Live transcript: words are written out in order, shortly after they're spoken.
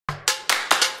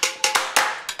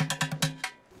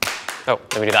Oh,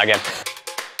 let me do that again.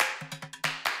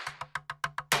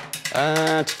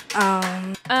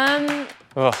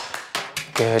 Oh,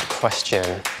 good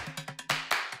question.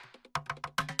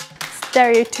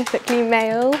 Stereotypically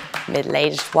male.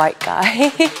 Middle-aged white guy.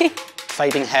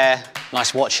 Fading hair,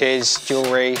 nice watches,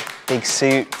 jewellery. Big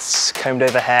suits, combed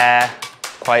over hair,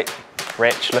 quite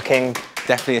rich looking.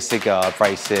 Definitely a cigar,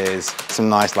 braces, some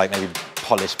nice, like, maybe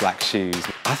polished black shoes.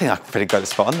 I think I pretty got the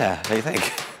spot on there. What do you think?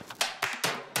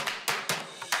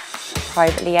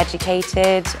 Privately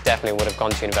educated. Definitely would have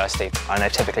gone to university. I know,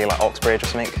 typically like Oxbridge or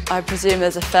something. I presume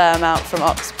there's a fair amount from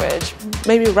Oxbridge.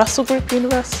 Maybe Russell Group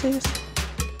universities.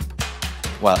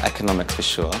 Well, economics for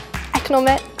sure.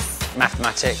 Economics.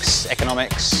 Mathematics,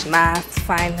 economics. Maths,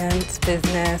 finance,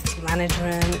 business,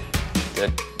 management.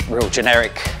 The real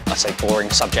generic, I'd say boring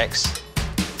subjects.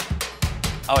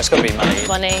 Oh, it's got to be money.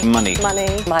 Money. Money.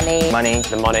 Money. Money. Money.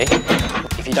 The money.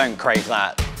 If you don't crave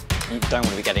that, you don't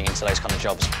want to be getting into those kind of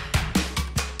jobs.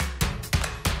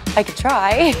 I could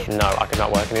try. No, I could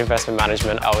not work in investment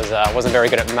management. I wasn't very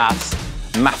good at maths.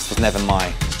 Maths was never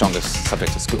my strongest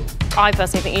subject at school. I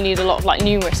personally think you need a lot of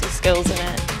numeracy skills in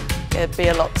it. It'd be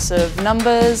lots of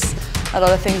numbers, a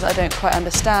lot of things I don't quite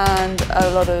understand, a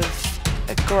lot of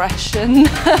aggression.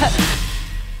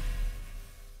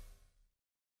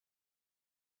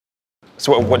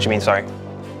 So what do you mean, sorry?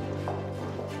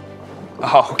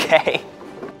 Oh, okay.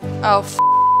 Oh,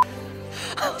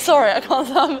 sorry, I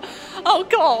can't. Oh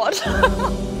God.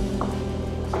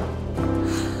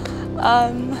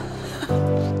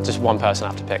 Just one person I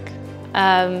have to pick.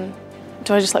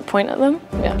 Do I just point at them?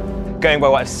 Yeah. Going by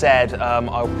what I've said,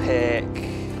 I'll pick...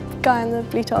 Guy in the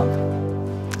blue top.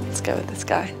 Let's go with this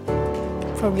guy.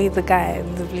 Probably the guy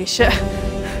in the blue shirt,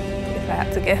 if I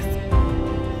had to guess.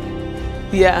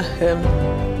 Yeah, him.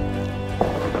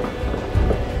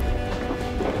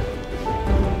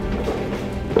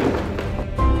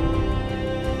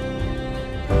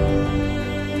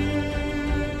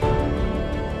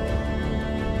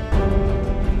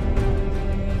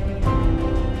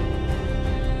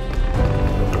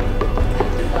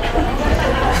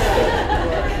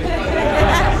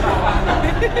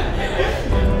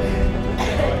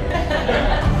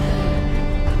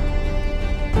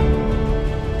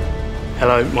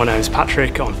 Hello, my name is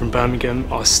Patrick, I'm from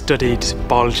Birmingham. I studied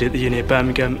biology at the Uni of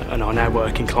Birmingham and I now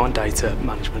work in client data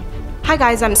management. Hi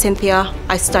guys, I'm Cynthia.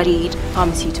 I studied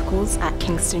pharmaceuticals at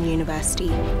Kingston University,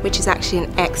 which is actually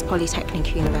an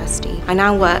ex-Polytechnic university. I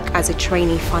now work as a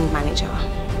trainee fund manager.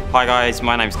 Hi guys,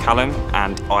 my name's Callum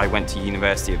and I went to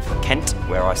University of Kent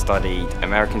where I studied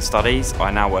American Studies. I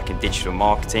now work in digital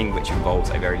marketing, which involves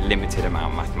a very limited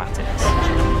amount of mathematics.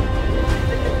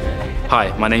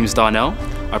 Hi, my name's Darnell.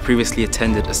 I previously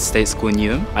attended a state school in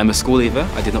Newham. I'm a school leaver,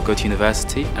 I did not go to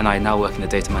university, and I now work in the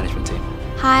data management team.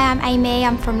 Hi, I'm Amy,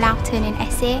 I'm from Loughton in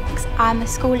Essex. I'm a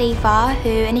school leaver who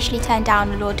initially turned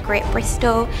down a law degree at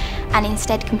Bristol and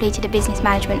instead completed a business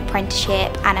management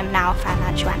apprenticeship and am now a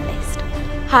financial analyst.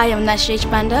 Hi, I'm Nasheech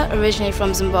Banda, originally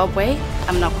from Zimbabwe.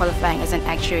 I'm now qualifying as an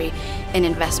actuary in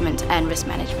investment and risk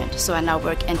management, so I now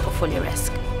work in portfolio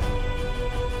risk.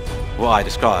 What I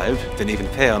described didn't even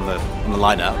appear on the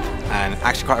lineup, and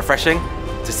actually quite refreshing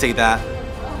to see that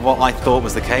what I thought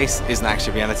was the case isn't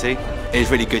actually reality. It is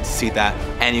really good to see that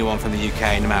anyone from the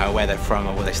UK, no matter where they're from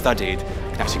or what they studied,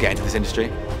 can actually get into this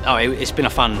industry. Oh, it's been a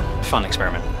fun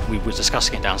experiment. We were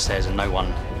discussing it downstairs and no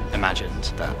one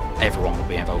imagined that everyone would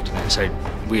be involved in it. So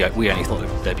we only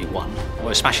thought there'd be one.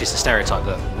 What smashes the stereotype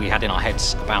that we had in our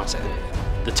heads about it.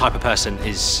 The type of person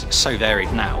is so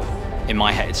varied now in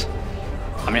my head.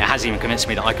 I mean, it hasn't even convinced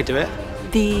me that I could do it.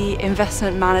 The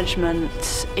investment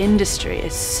management industry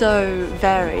is so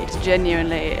varied.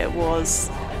 Genuinely, it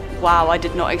was, wow, I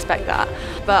did not expect that.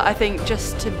 But I think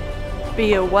just to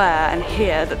be aware and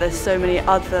hear that there's so many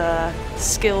other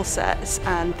skill sets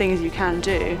and things you can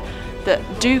do that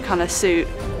do kind of suit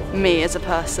me as a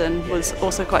person was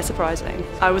also quite surprising.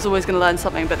 I was always going to learn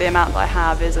something, but the amount that I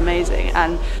have is amazing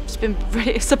and it's been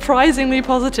really surprisingly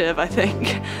positive, I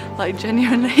think.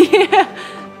 Genuinely.